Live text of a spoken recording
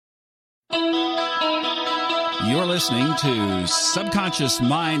You're listening to Subconscious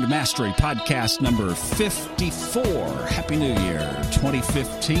Mind Mastery Podcast number 54. Happy New Year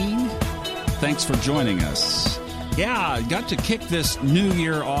 2015. Thanks for joining us. Yeah, I got to kick this new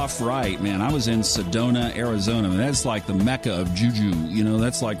year off right, man. I was in Sedona, Arizona. That's like the mecca of juju. You know,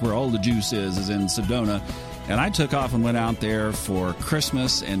 that's like where all the juice is in Sedona. And I took off and went out there for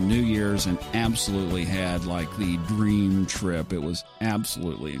Christmas and New Year's and absolutely had like the dream trip. It was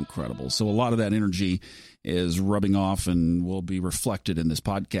absolutely incredible. So a lot of that energy is rubbing off and will be reflected in this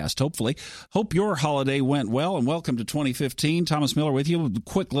podcast, hopefully. Hope your holiday went well, and welcome to 2015. Thomas Miller with you. A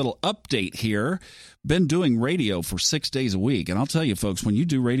quick little update here. Been doing radio for 6 days a week, and I'll tell you, folks, when you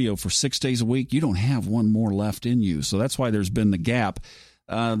do radio for 6 days a week, you don't have one more left in you. So that's why there's been the gap.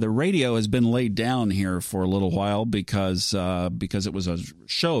 The radio has been laid down here for a little while because it was a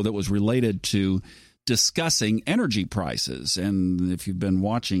show that was related to discussing energy prices. And if you've been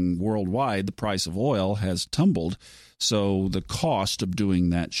watching worldwide, the price of oil has tumbled. So the cost of doing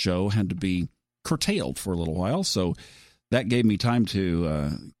that show had to be curtailed for a little while. So that gave me time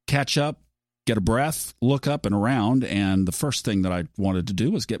to catch up, get a breath, look up and around. And the first thing that I wanted to do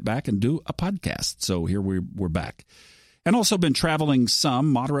was get back and do a podcast. So here we're back. And also been traveling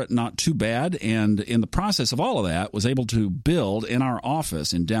some, moderate, not too bad. And in the process of all of that, was able to build in our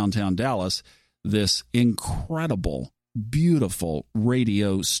office in downtown Dallas this incredible, beautiful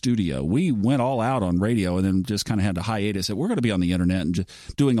radio studio. We went all out on radio and then just kind of had to hiatus it. We're going to be on the internet and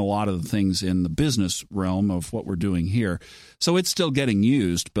just doing a lot of the things in the business realm of what we're doing here. So it's still getting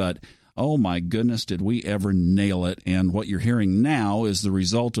used, but oh my goodness, did we ever nail it. And what you're hearing now is the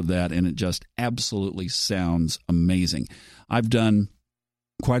result of that, and it just absolutely sounds amazing. I've done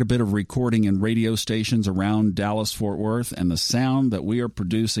quite a bit of recording in radio stations around Dallas-Fort Worth, and the sound that we are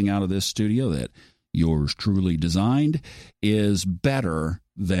producing out of this studio that yours truly designed is better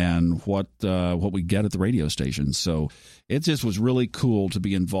than what we get at the radio station. So it just was really cool to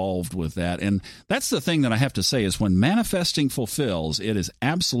be involved with that. And that's the thing that I have to say is when manifesting fulfills, it is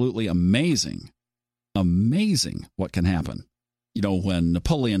absolutely amazing what can happen. You know, when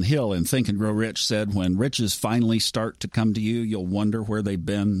Napoleon Hill in Think and Grow Rich said, when riches finally start to come to you, you'll wonder where they've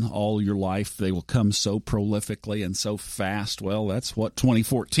been all your life. They will come so prolifically and so fast. Well, that's what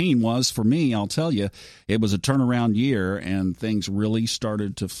 2014 was for me. I'll tell you, it was a turnaround year and things really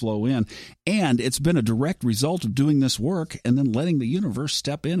started to flow in. And it's been a direct result of doing this work and then letting the universe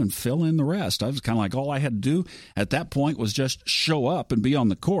step in and fill in the rest. I was kind of like, all I had to do at that point was just show up and be on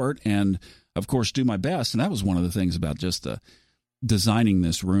the court and, of course, do my best. And that was one of the things about just the designing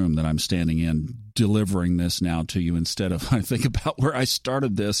this room that I'm standing in, delivering this now to you instead of, I think about where I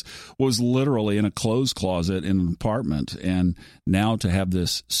started this was literally in a clothes closet in an apartment. And now to have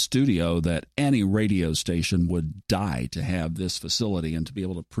this studio that any radio station would die to have this facility and to be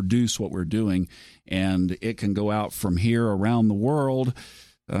able to produce what we're doing. And it can go out from here around the world.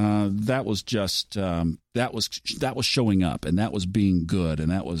 That was just, that was showing up, and that was being good, and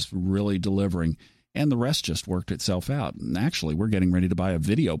that was really delivering. And the rest just worked itself out. And actually, we're getting ready to buy a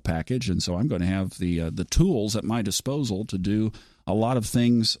video package, and so I'm going to have the tools at my disposal to do a lot of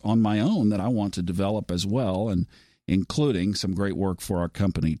things on my own that I want to develop as well, and including some great work for our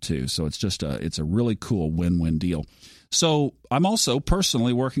company too. So it's just it's a really cool win-win deal. So I'm also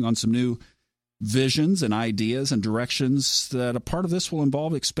personally working on some new visions and ideas and directions that a part of this will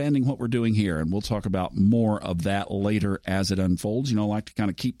involve expanding what we're doing here. And we'll talk about more of that later as it unfolds. You know, I like to kind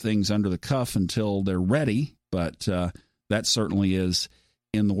of keep things under the cuff until they're ready, but that certainly is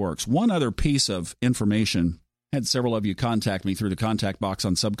in the works. One other piece of information, had several of you contact me through the contact box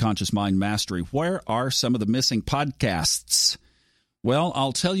on Subconscious Mind Mastery. Where are some of the missing podcasts? Well,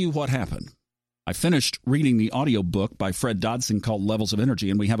 I'll tell you what happened. I finished reading the audiobook by Fred Dodson called Levels of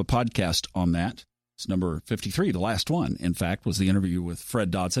Energy, and we have a podcast on that. It's number 53, the last one, in fact, was the interview with Fred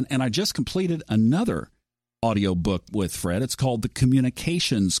Dodson. And I just completed another audiobook with Fred. It's called The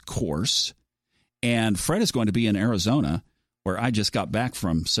Communications Course. And Fred is going to be in Arizona, where I just got back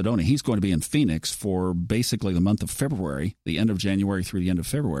from Sedona. He's going to be in Phoenix for basically the month of February, the end of January through the end of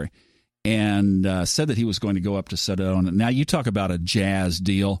February. And said that he was going to go up to Sedona. Now, you talk about a jazz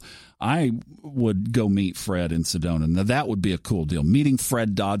deal. I would go meet Fred in Sedona. Now, that would be a cool deal. Meeting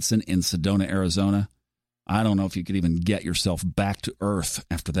Fred Dodson in Sedona, Arizona. I don't know if you could even get yourself back to earth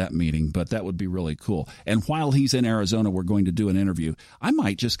after that meeting, but that would be really cool. And while he's in Arizona, we're going to do an interview. I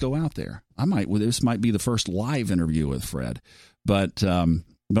might just go out there. This might be the first live interview with Fred. But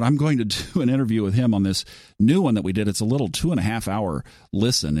I'm going to do an interview with him on this new one that we did. It's a little 2.5-hour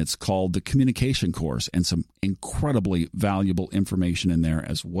listen. It's called The Communication Course, and some incredibly valuable information in there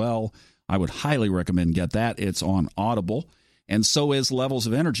as well. I would highly recommend get that. It's on Audible. And so is Levels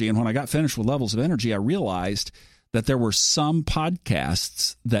of Energy. And when I got finished with Levels of Energy, I realized that there were some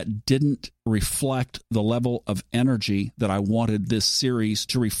podcasts that didn't reflect the level of energy that I wanted this series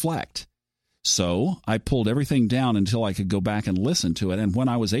to reflect. So I pulled everything down until I could go back and listen to it. And when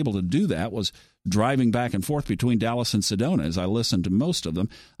I was able to do that was driving back and forth between Dallas and Sedona as I listened to most of them.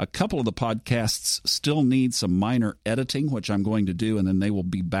 A couple of the podcasts still need some minor editing, which I'm going to do, and then they will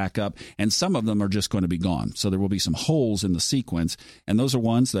be back up. And some of them are just going to be gone. So there will be some holes in the sequence. And those are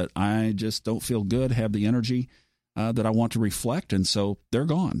ones that I just don't feel good, have the energy that I want to reflect, and so they're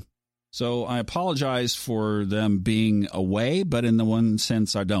gone. So I apologize for them being away, but in the one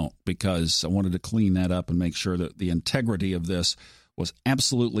sense I don't, because I wanted to clean that up and make sure that the integrity of this was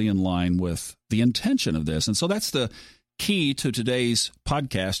absolutely in line with the intention of this. And so that's the key to today's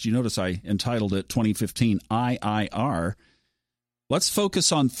podcast. You notice I entitled it 2015 IIR. Let's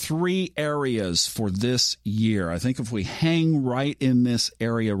focus on 3 areas for this year. I think if we hang right in this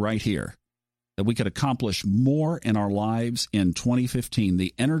area right here, that we could accomplish more in our lives in 2015.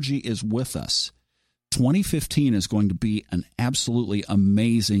 The energy is with us. 2015 is going to be an absolutely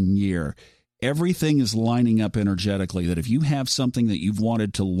amazing year. Everything is lining up energetically, that if you have something that you've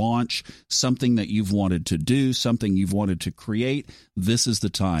wanted to launch, something that you've wanted to do, something you've wanted to create, this is the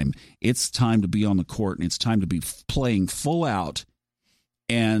time. It's time to be on the court, and it's time to be playing full out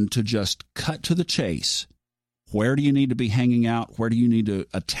and to just cut to the chase. Where do you need to be hanging out? Where do you need to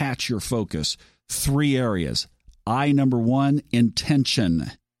attach your focus? 3 areas. I, number 1,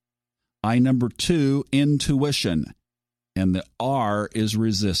 intention. I, number 2, intuition. And the R is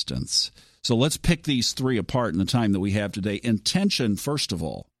resistance. So let's pick these 3 apart in the time that we have today. Intention, first of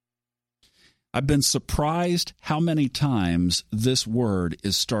all. I've been surprised how many times this word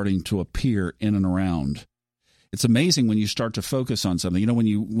is starting to appear in and around. It's amazing when you start to focus on something. You know, when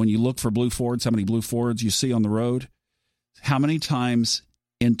you look for blue Fords, how many blue Fords you see on the road? How many times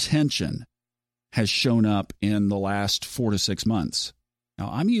intention has shown up in the last 4 to 6 months? Now,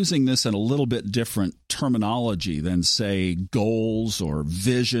 I'm using this in a little bit different terminology than, say, goals or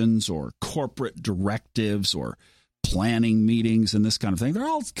visions or corporate directives or planning meetings and this kind of thing. They're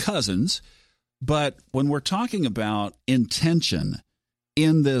all cousins. But when we're talking about intention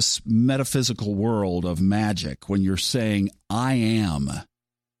in this metaphysical world of magic, when you're saying, I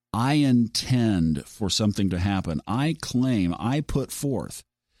intend for something to happen, I claim, I put forth,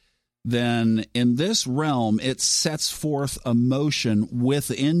 then in this realm, it sets forth a motion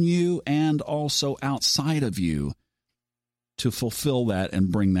within you and also outside of you to fulfill that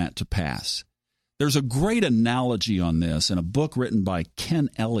and bring that to pass. There's a great analogy on this in a book written by Ken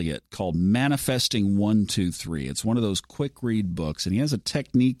Elliott called Manifesting 1, 2, 3. It's one of those quick read books, and he has a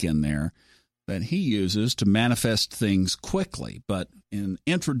technique in there that he uses to manifest things quickly. But in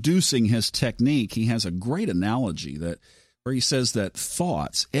introducing his technique, he has a great analogy where he says that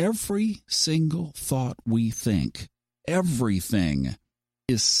thoughts, every single thought we think, everything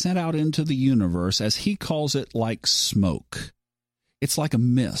is sent out into the universe, as he calls it, like smoke. It's like a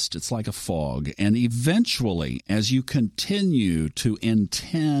mist. It's like a fog. And eventually, as you continue to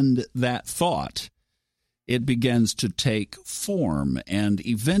intend that thought, it begins to take form. And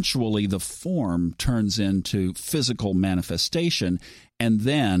eventually, the form turns into physical manifestation. And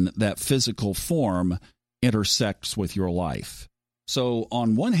then that physical form intersects with your life. So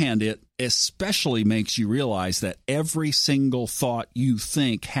on one hand, it especially makes you realize that every single thought you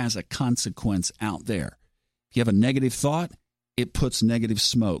think has a consequence out there. If you have a negative thought, it puts negative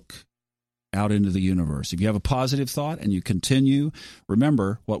smoke out into the universe. If you have a positive thought and you continue,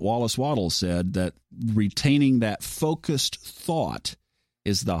 remember what Wallace Wattles said, that retaining that focused thought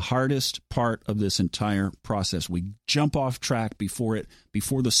is the hardest part of this entire process. We jump off track before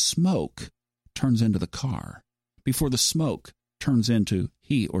the smoke turns into the car, before the smoke turns into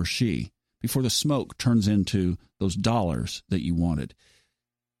he or she, before the smoke turns into those dollars that you wanted.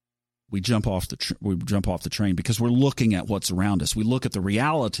 We jump off the train because we're looking at what's around us. We look at the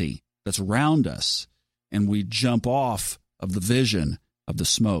reality that's around us, and we jump off of the vision of the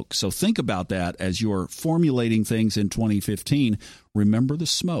smoke. So think about that as you're formulating things in 2015. Remember the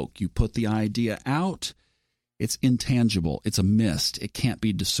smoke. You put the idea out. It's intangible. It's a mist. It can't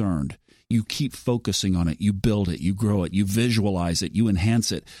be discerned. You keep focusing on it. You build it. You grow it. You visualize it. You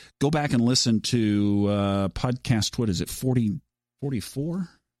enhance it. Go back and listen to podcast, what is it, 44?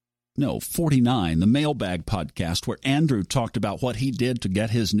 No, 49, the Mailbag podcast, where Andrew talked about what he did to get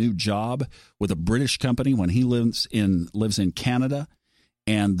his new job with a British company when he lives in Canada,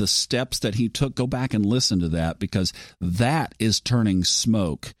 and the steps that he took. Go back and listen to that, because that is turning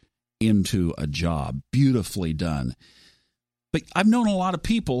smoke into a job. Beautifully done. But I've known a lot of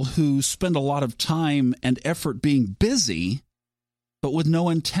people who spend a lot of time and effort being busy, but with no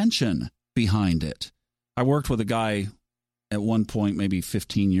intention behind it. I worked with a guy at one point, maybe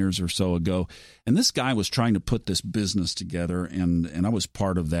 15 years or so ago, and this guy was trying to put this business together, and I was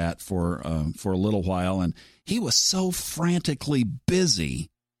part of that for a little while, and he was so frantically busy.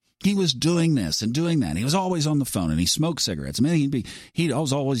 He was doing this and doing that. He was always on the phone, and he smoked cigarettes. I mean, he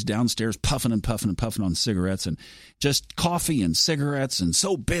was always downstairs puffing and puffing and puffing on cigarettes, and just coffee and cigarettes, and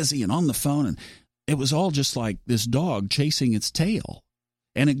so busy and on the phone, and it was all just like this dog chasing its tail.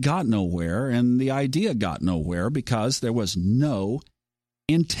 And it got nowhere, and the idea got nowhere because there was no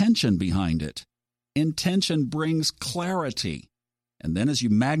intention behind it. Intention brings clarity. And then as you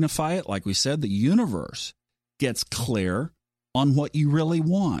magnify it, like we said, the universe gets clear on what you really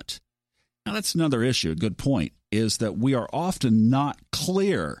want. Now, that's another issue. A good point is that we are often not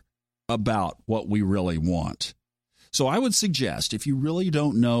clear about what we really want. So I would suggest, if you really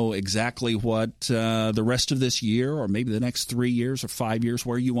don't know exactly what the rest of this year or maybe the next 3 years or 5 years,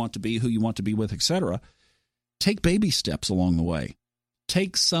 where you want to be, who you want to be with, etc., take baby steps along the way.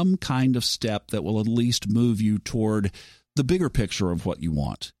 Take some kind of step that will at least move you toward the bigger picture of what you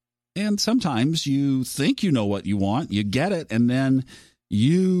want. And sometimes you think you know what you want, you get it, and then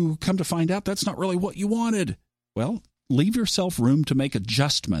you come to find out that's not really what you wanted. Well, leave yourself room to make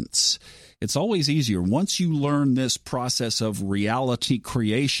adjustments. It's always easier once you learn this process of reality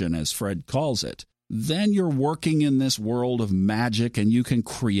creation, as Fred calls it. Then you're working in this world of magic, and you can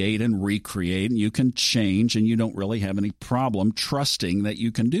create and recreate, and you can change, and you don't really have any problem trusting that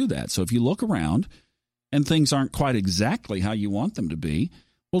you can do that. So if you look around and things aren't quite exactly how you want them to be,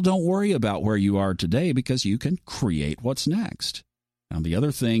 well, don't worry about where you are today, because you can create what's next. Now, the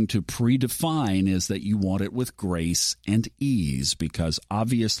other thing to predefine is that you want it with grace and ease, because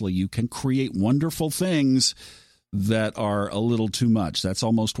obviously you can create wonderful things that are a little too much. That's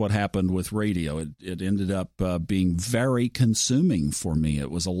almost what happened with radio. It ended up being very consuming for me. It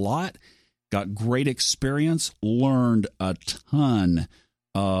was a lot, got great experience, learned a ton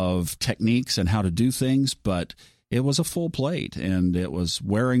of techniques and how to do things, but it was a full plate, and it was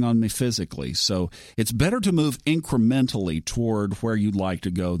wearing on me physically. So it's better to move incrementally toward where you'd like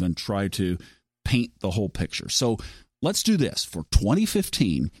to go than try to paint the whole picture. So let's do this. For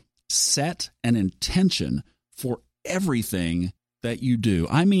 2015, set an intention for everything that you do.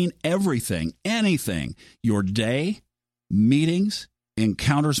 I mean everything, anything. Your day, meetings,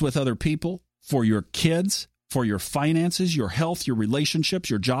 encounters with other people, for your kids, for your finances, your health, your relationships,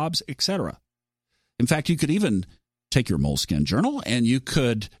 your jobs, etc. In fact, you could even take your Moleskine journal, and you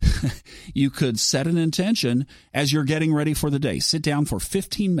could set an intention as you're getting ready for the day. Sit down for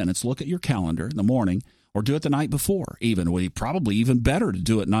 15 minutes, look at your calendar in the morning, or do it the night before. Probably even better to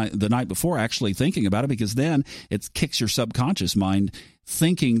do it the night before, actually thinking about it, because then it kicks your subconscious mind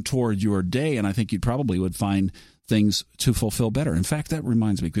thinking toward your day, and I think you probably would find things to fulfill better. In fact, that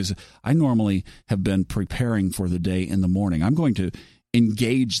reminds me, because I normally have been preparing for the day in the morning. I'm going to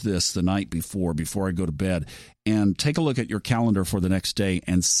engage this the night before I go to bed, and take a look at your calendar for the next day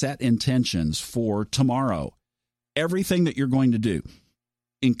and set intentions for tomorrow. Everything that you're going to do,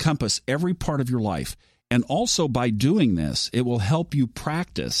 encompass every part of your life. And also by doing this, it will help you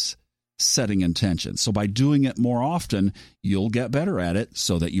practice setting intentions. So by doing it more often, you'll get better at it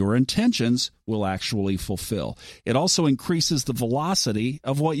so that your intentions will actually fulfill. It also increases the velocity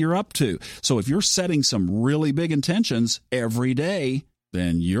of what you're up to. So if you're setting some really big intentions every day,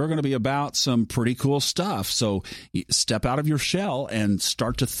 then you're going to be about some pretty cool stuff. So step out of your shell and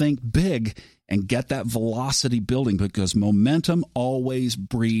start to think big and get that velocity building, because momentum always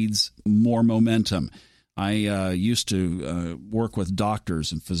breeds more momentum. I used to work with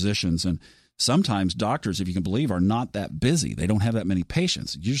doctors and physicians, and sometimes doctors, if you can believe, are not that busy. They don't have that many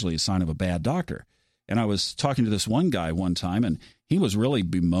patients. It's usually a sign of a bad doctor. And I was talking to this one guy one time, and he was really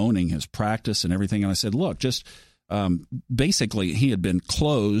bemoaning his practice and everything. And I said, look, basically, he had been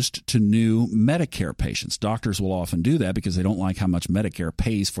closed to new Medicare patients. Doctors will often do that because they don't like how much Medicare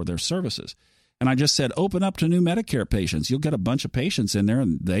pays for their services. And I just said, open up to new Medicare patients. You'll get a bunch of patients in there,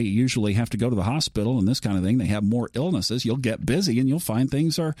 and they usually have to go to the hospital and this kind of thing. They have more illnesses. You'll get busy, and you'll find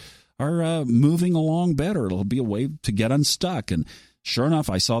things are moving along better. It'll be a way to get unstuck. And sure enough,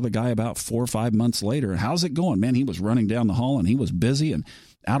 I saw the guy about 4 or 5 months later. How's it going? Man, he was running down the hall, and he was busy and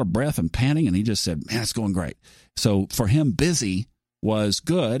out of breath and panting, and he just said, man, it's going great. So for him, busy was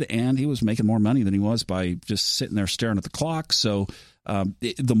good, and he was making more money than he was by just sitting there staring at the clock. So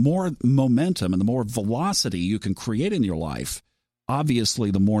the more momentum and the more velocity you can create in your life,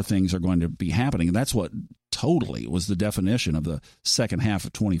 obviously the more things are going to be happening. And that's what totally was the definition of the second half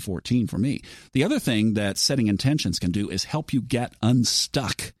of 2014 for me. The other thing that setting intentions can do is help you get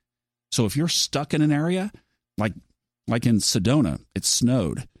unstuck. So if you're stuck in an area, like Like in Sedona, it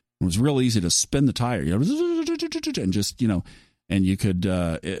snowed. It was real easy to spin the tire, and just, and you could,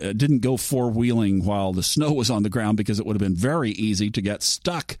 it didn't go four-wheeling while the snow was on the ground because it would have been very easy to get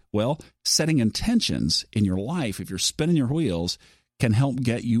stuck. Well, setting intentions in your life, if you're spinning your wheels, can help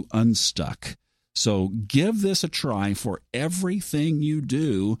get you unstuck. So give this a try for everything you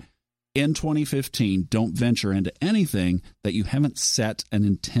do in 2015. Don't venture into anything that you haven't set an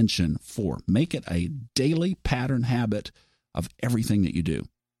intention for. Make it a daily pattern habit of everything that you do.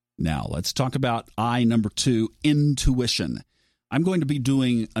 Now, let's talk about number 2, intuition. I'm going to be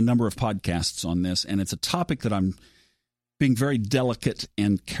doing a number of podcasts on this, and it's a topic that I'm being very delicate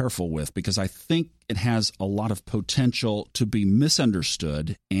and careful with because I think it has a lot of potential to be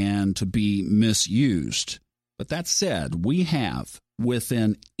misunderstood and to be misused. But that said, we have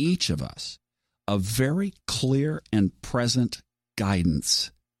within each of us a very clear and present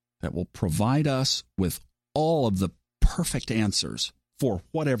guidance that will provide us with all of the perfect answers for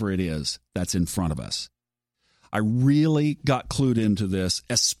whatever it is that's in front of us. I really got clued into this,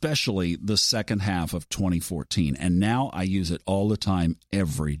 especially the second half of 2014, and now I use it all the time,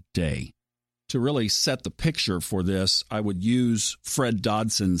 every day. To really set the picture for this, I would use Fred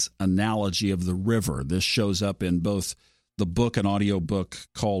Dodson's analogy of the river. This shows up in both the book and audiobook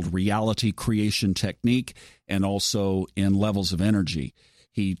called Reality Creation Technique and also in Levels of Energy.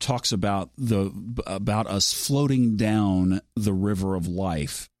 He talks about us floating down the river of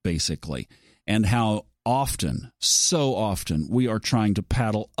life, basically, and how so often, we are trying to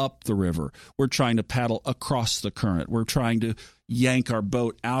paddle up the river. We're trying to paddle across the current. We're trying to yank our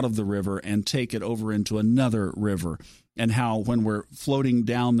boat out of the river and take it over into another river. And how when we're floating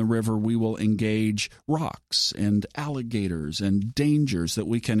down the river, we will engage rocks and alligators and dangers that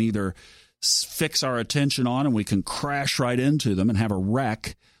we can either fix our attention on and we can crash right into them and have a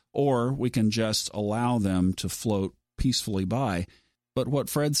wreck, or we can just allow them to float peacefully by. But what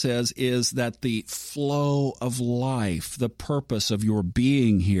Fred says is that the flow of life, the purpose of your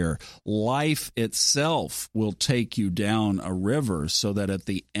being here, life itself will take you down a river so that at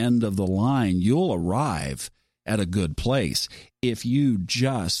the end of the line, you'll arrive at a good place if you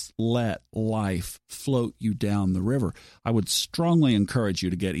just let life float you down the river. I would strongly encourage you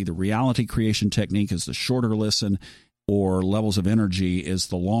to get either Reality Creation Technique as the shorter listen, or Levels of Energy is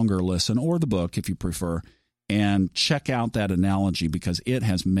the longer listen, or the book if you prefer. And check out that analogy because it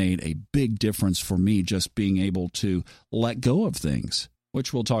has made a big difference for me, just being able to let go of things,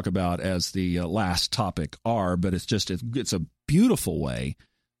 which we'll talk about as the last topic but it's a beautiful way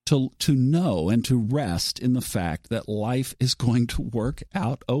to know and to rest in the fact that life is going to work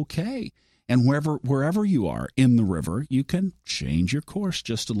out okay. And wherever you are in the river, you can change your course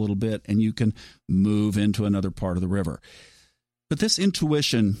just a little bit and you can move into another part of the river. But this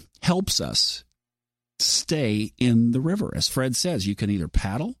intuition helps us stay in the river. As Fred says, you can either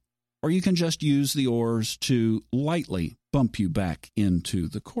paddle or you can just use the oars to lightly bump you back into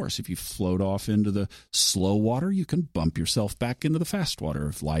the course. If you float off into the slow water, you can bump yourself back into the fast water.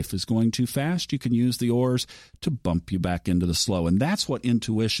 If life is going too fast, you can use the oars to bump you back into the slow. And that's what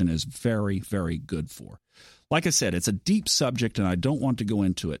intuition is very, very good for. Like I said, it's a deep subject, and I don't want to go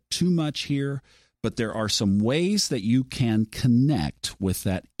into it too much here, but there are some ways that you can connect with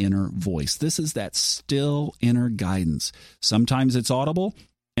that inner voice. This is that still inner guidance. Sometimes it's audible,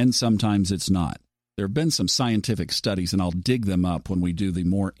 and sometimes it's not. There have been some scientific studies, and I'll dig them up when we do the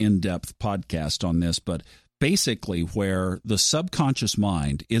more in-depth podcast on this, but basically where the subconscious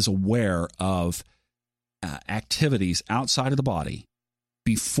mind is aware of activities outside of the body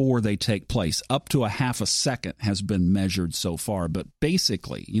before they take place. Up to a half a second has been measured so far. But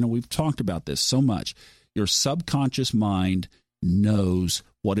basically, we've talked about this so much. Your subconscious mind knows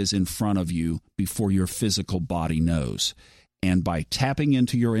what is in front of you before your physical body knows. And by tapping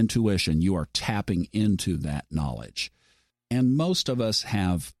into your intuition, you are tapping into that knowledge. And most of us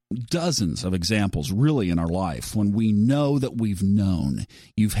have dozens of examples really in our life when we know that we've known.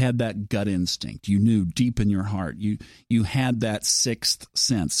 You've had that gut instinct. You knew deep in your heart. You had that sixth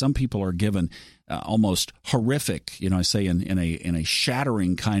sense. Some people are given almost horrific, I say in a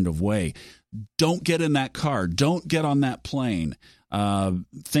shattering kind of way. Don't get in that car. Don't get on that plane.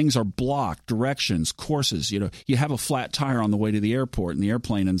 Things are blocked, directions, courses. You have a flat tire on the way to the airport and the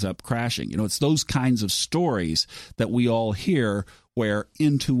airplane ends up crashing. It's those kinds of stories that we all hear where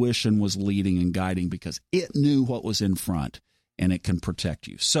intuition was leading and guiding because it knew what was in front and it can protect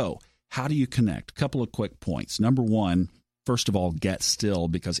you. So how do you connect? A couple of quick points. Number one, first of all, get still,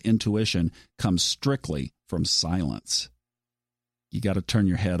 because intuition comes strictly from silence. You got to turn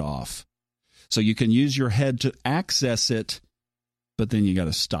your head off. So you can use your head to access it, but then you got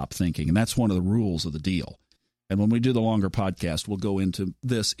to stop thinking. And that's one of the rules of the deal. And when we do the longer podcast, we'll go into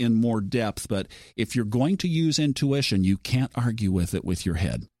this in more depth. But if you're going to use intuition, you can't argue with it with your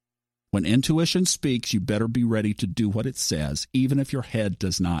head. When intuition speaks, you better be ready to do what it says, even if your head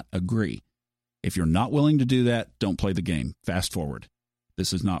does not agree. If you're not willing to do that, don't play the game. Fast forward.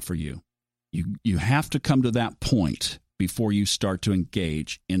 This is not for you. You have to come to that point before you start to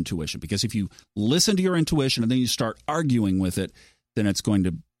engage intuition. Because if you listen to your intuition and then you start arguing with it, then it's going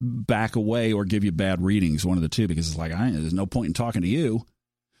to back away or give you bad readings, one of the two, because it's like, there's no point in talking to you.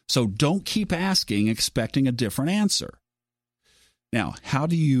 So don't keep asking, expecting a different answer. Now, how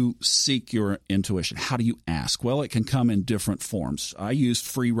do you seek your intuition? How do you ask? Well, it can come in different forms. I use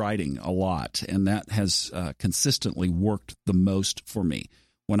free writing a lot, and that has consistently worked the most for me.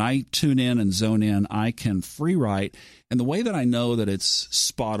 When I tune in and zone in, I can free write. And the way that I know that it's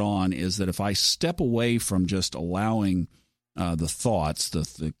spot on is that if I step away from just allowing the thoughts,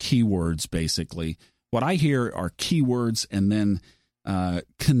 the keywords, basically, what I hear are keywords and then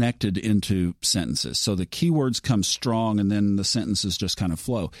connected into sentences. So the keywords come strong and then the sentences just kind of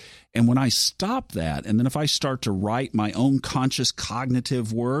flow. And when I stop that, and then if I start to write my own conscious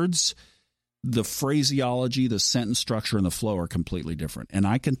cognitive words, the phraseology, the sentence structure, and the flow are completely different. And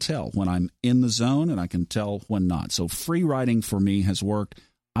I can tell when I'm in the zone and I can tell when not. So free writing for me has worked.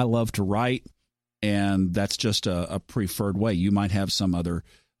 I love to write, and that's just a preferred way. You might have some other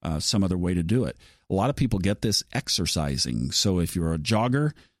way to do it. A lot of people get this exercising. So if you're a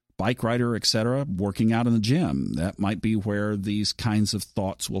jogger, bike rider, etc., working out in the gym, that might be where these kinds of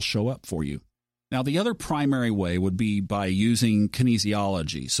thoughts will show up for you. Now, the other primary way would be by using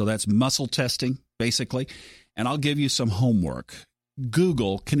kinesiology. So that's muscle testing, basically. And I'll give you some homework.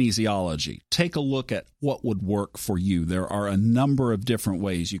 Google kinesiology. Take a look at what would work for you. There are a number of different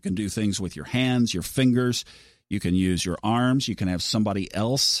ways. You can do things with your hands, your fingers. You can use your arms. You can have somebody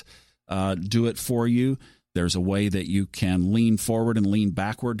else do it for you. There's a way that you can lean forward and lean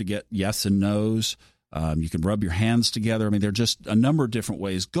backward to get yes and no's. You can rub your hands together. I mean, there are just a number of different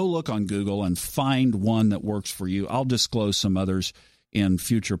ways. Go look on Google and find one that works for you. I'll disclose some others in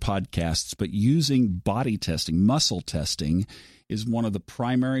future podcasts, but using body testing, muscle testing, is one of the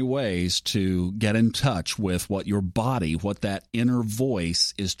primary ways to get in touch with what your body, what that inner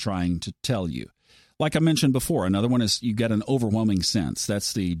voice is trying to tell you. Like I mentioned before, another one is you get an overwhelming sense.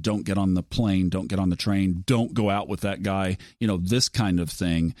 That's the don't get on the plane, don't get on the train, don't go out with that guy, this kind of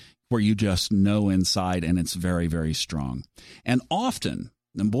thing where you just know inside and it's very, very strong. And often,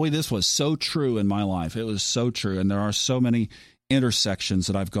 and boy, this was so true in my life. It was so true. And there are so many intersections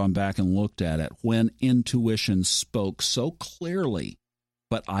that I've gone back and looked at it when intuition spoke so clearly,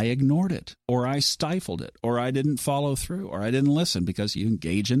 but I ignored it, or I stifled it, or I didn't follow through, or I didn't listen, because you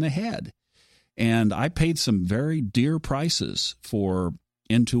engage in the head. And I paid some very dear prices for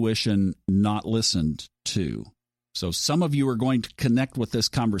intuition not listened to. So some of you are going to connect with this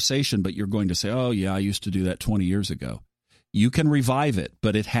conversation, but you're going to say, oh, yeah, I used to do that 20 years ago. You can revive it,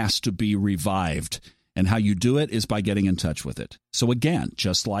 but it has to be revived. And how you do it is by getting in touch with it. So again,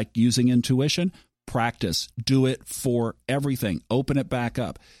 just like using intuition, practice. Do it for everything. Open it back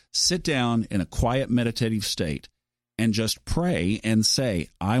up. Sit down in a quiet meditative state and just pray and say,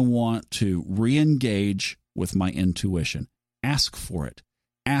 I want to re-engage with my intuition. Ask for it.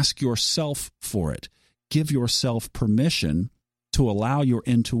 Ask yourself for it. Give yourself permission to allow your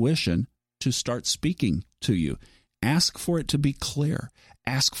intuition to start speaking to you. Ask for it to be clear.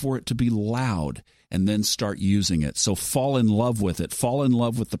 Ask for it to be loud, and then start using it. So fall in love with it. Fall in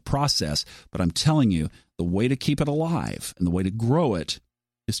love with the process. But I'm telling you, the way to keep it alive and the way to grow it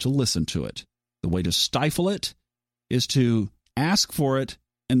is to listen to it. The way to stifle it is to ask for it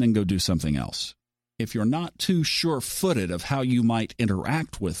and then go do something else. If you're not too sure-footed of how you might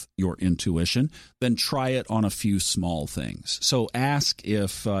interact with your intuition, then try it on a few small things. So ask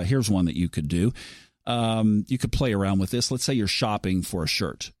if, here's one that you could do. You could play around with this. Let's say you're shopping for a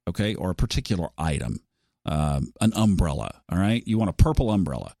shirt, okay, or a particular item, an umbrella, all right? You want a purple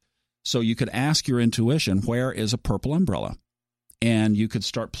umbrella. So you could ask your intuition, where is a purple umbrella? And you could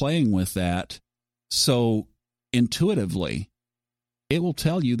start playing with that. So intuitively, it will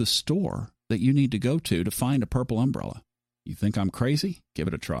tell you the store that you need to go to find a purple umbrella. You think I'm crazy? Give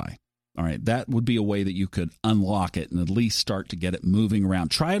it a try. All right, that would be a way that you could unlock it and at least start to get it moving around.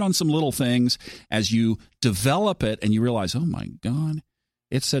 Try it on some little things as you develop it and you realize, oh my God,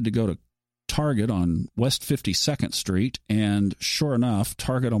 it said to go to Target on West 52nd Street, and sure enough,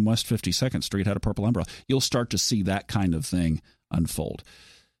 Target on West 52nd Street had a purple umbrella. You'll start to see that kind of thing unfold.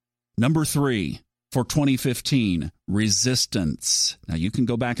 Number 3 for 2015, resistance. Now, you can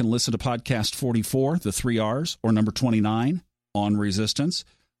go back and listen to podcast 44, the 3 R's, or number 29 on resistance.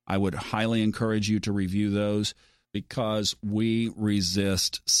 I would highly encourage you to review those because we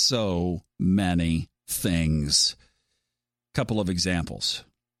resist so many things. Couple of examples.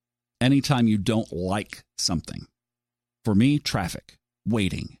 Anytime you don't like something. For me, traffic,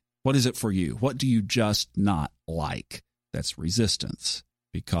 waiting. What is it for you? What do you just not like? That's resistance.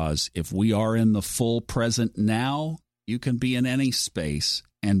 Because if we are in the full present now, you can be in any space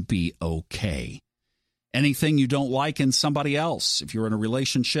and be okay. Anything you don't like in somebody else. If you're in a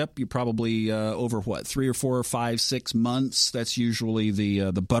relationship, you probably over 3 or 4 or 5, 6 months. That's usually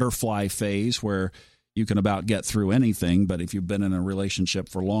the butterfly phase where you can about get through anything. But if you've been in a relationship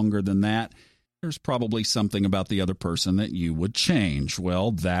for longer than that, there's probably something about the other person that you would change.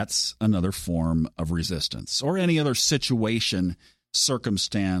 Well, that's another form of resistance. Or any other situation,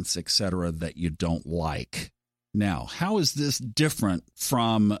 circumstance, etc., that you don't like. Now, how is this different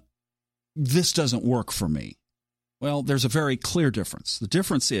from this doesn't work for me? Well, there's a very clear difference. The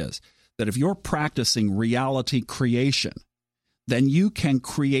difference is that if you're practicing reality creation, then you can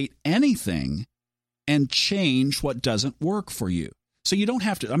create anything and change what doesn't work for you. So you don't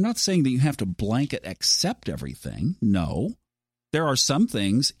have to, I'm not saying that you have to blanket accept everything. No. There are some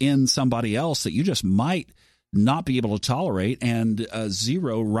things in somebody else that you just might not be able to tolerate, and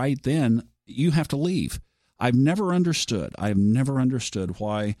zero right then, you have to leave. I've never understood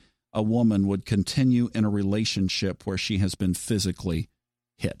why a woman would continue in a relationship where she has been physically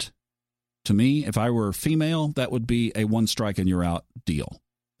hit. To me, if I were female, that would be a one strike and you're out deal.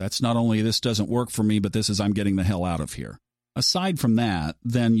 That's not only this doesn't work for me, but this is I'm getting the hell out of here. Aside from that,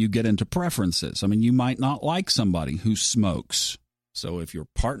 then you get into preferences. I mean, you might not like somebody who smokes. So if your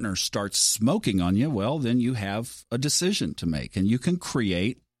partner starts smoking on you, well, then you have a decision to make, and you can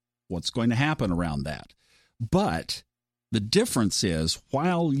create what's going to happen around that. But the difference is,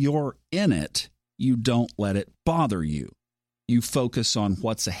 while you're in it, you don't let it bother you. You focus on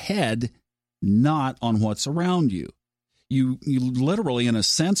what's ahead, not on what's around you. You literally, in a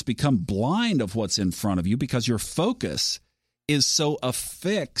sense, become blind of what's in front of you because your focus is so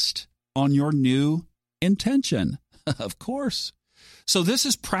affixed on your new intention. Of course. So this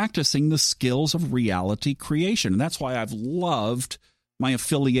is practicing the skills of reality creation. And that's why I've loved my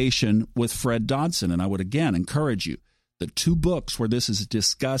affiliation with Fred Dodson. And I would, again, encourage you. The 2 books where this is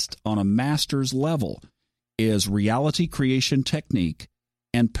discussed on a master's level is Reality Creation Technique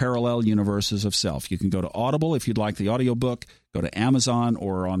and Parallel Universes of Self. You can go to Audible if you'd like the audiobook, go to Amazon,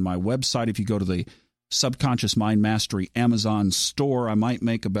 or on my website if you go to the Subconscious Mind Mastery Amazon store. I might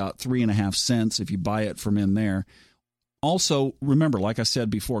make about 3.5 cents if you buy it from in there. Also, remember, like I said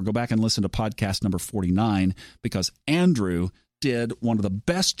before, go back and listen to podcast number 49 because Andrew did one of the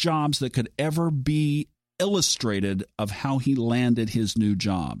best jobs that could ever be illustrated of how he landed his new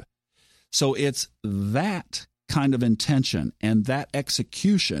job. So it's that kind of intention and that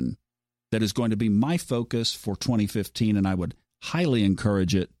execution that is going to be my focus for 2015, and I would highly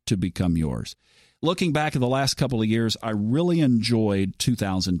encourage it to become yours. Looking back at the last couple of years, I really enjoyed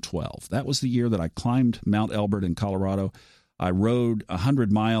 2012. That was the year that I climbed Mount Elbert in Colorado. I rode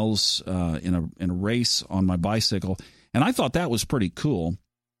 100 miles in a race on my bicycle, and I thought that was pretty cool.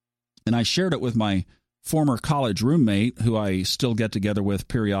 And I shared it with my former college roommate, who I still get together with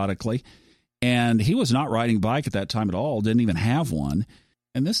periodically, and he was not riding a bike at that time at all, didn't even have one.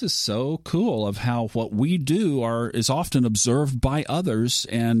 And this is so cool of how what we do is often observed by others,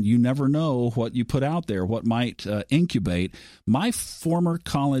 and you never know what you put out there, what might incubate. My former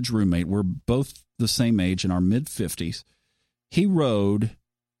college roommate, we're both the same age in our mid-50s, he rode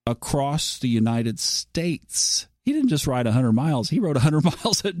across the United States. He didn't just ride 100 miles. He rode 100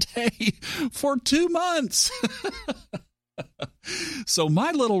 miles a day for 2 months. So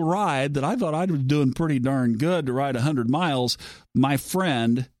my little ride that I thought I was doing pretty darn good to ride 100 miles, my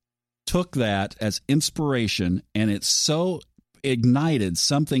friend took that as inspiration, and it so ignited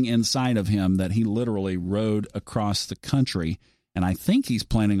something inside of him that he literally rode across the country. And I think he's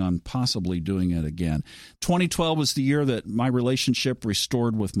planning on possibly doing it again. 2012 was the year that my relationship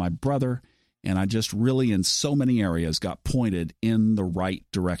restored with my brother, and I just really, in so many areas, got pointed in the right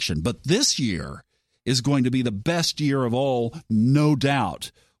direction. But this year is going to be the best year of all, no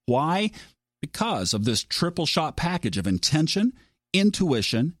doubt. Why? Because of this triple shot package of intention,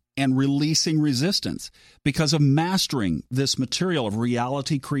 intuition, and releasing resistance. Because of mastering this material of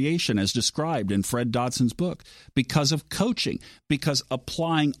reality creation as described in Fred Dodson's book. Because of coaching. Because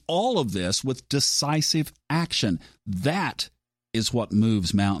applying all of this with decisive action. That is what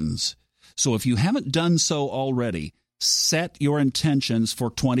moves mountains. So if you haven't done so already, set your intentions for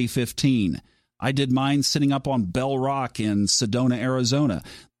 2015. I did mine sitting up on Bell Rock in Sedona, Arizona.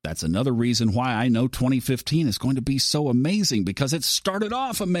 That's another reason why I know 2015 is going to be so amazing, because it started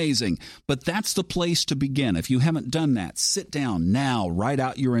off amazing. But that's the place to begin. If you haven't done that, sit down now, write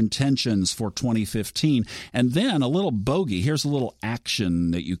out your intentions for 2015. And then a little bogey, here's a little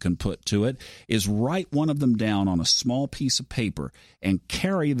action that you can put to it, is write one of them down on a small piece of paper and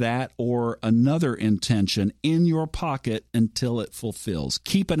carry that or another intention in your pocket until it fulfills.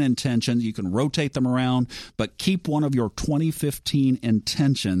 Keep an intention. You can rotate them around, but keep one of your 2015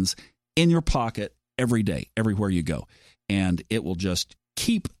 intentions in your pocket every day, everywhere you go. And it will just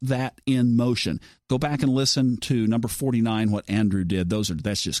keep that in motion. Go back and listen to number 49, what Andrew did.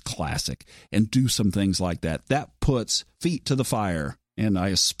 That's just classic. And do some things like that. That puts feet to the fire. And I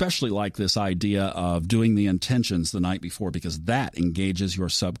especially like this idea of doing the intentions the night before, because that engages your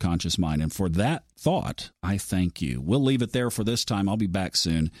subconscious mind. And for that thought, I thank you. We'll leave it there for this time. I'll be back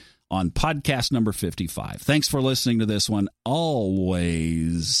soon on podcast number 55. Thanks for listening to this one.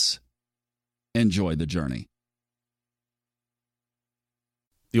 Always enjoy the journey.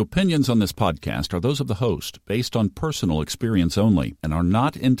 The opinions on this podcast are those of the host, based on personal experience only, and are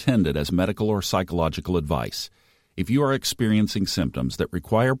not intended as medical or psychological advice. If you are experiencing symptoms that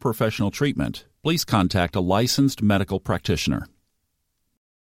require professional treatment, please contact a licensed medical practitioner.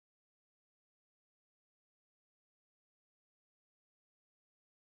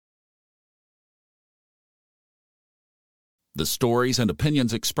 The stories and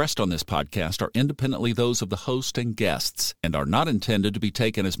opinions expressed on this podcast are independently those of the host and guests and are not intended to be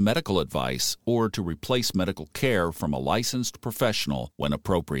taken as medical advice or to replace medical care from a licensed professional when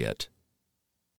appropriate.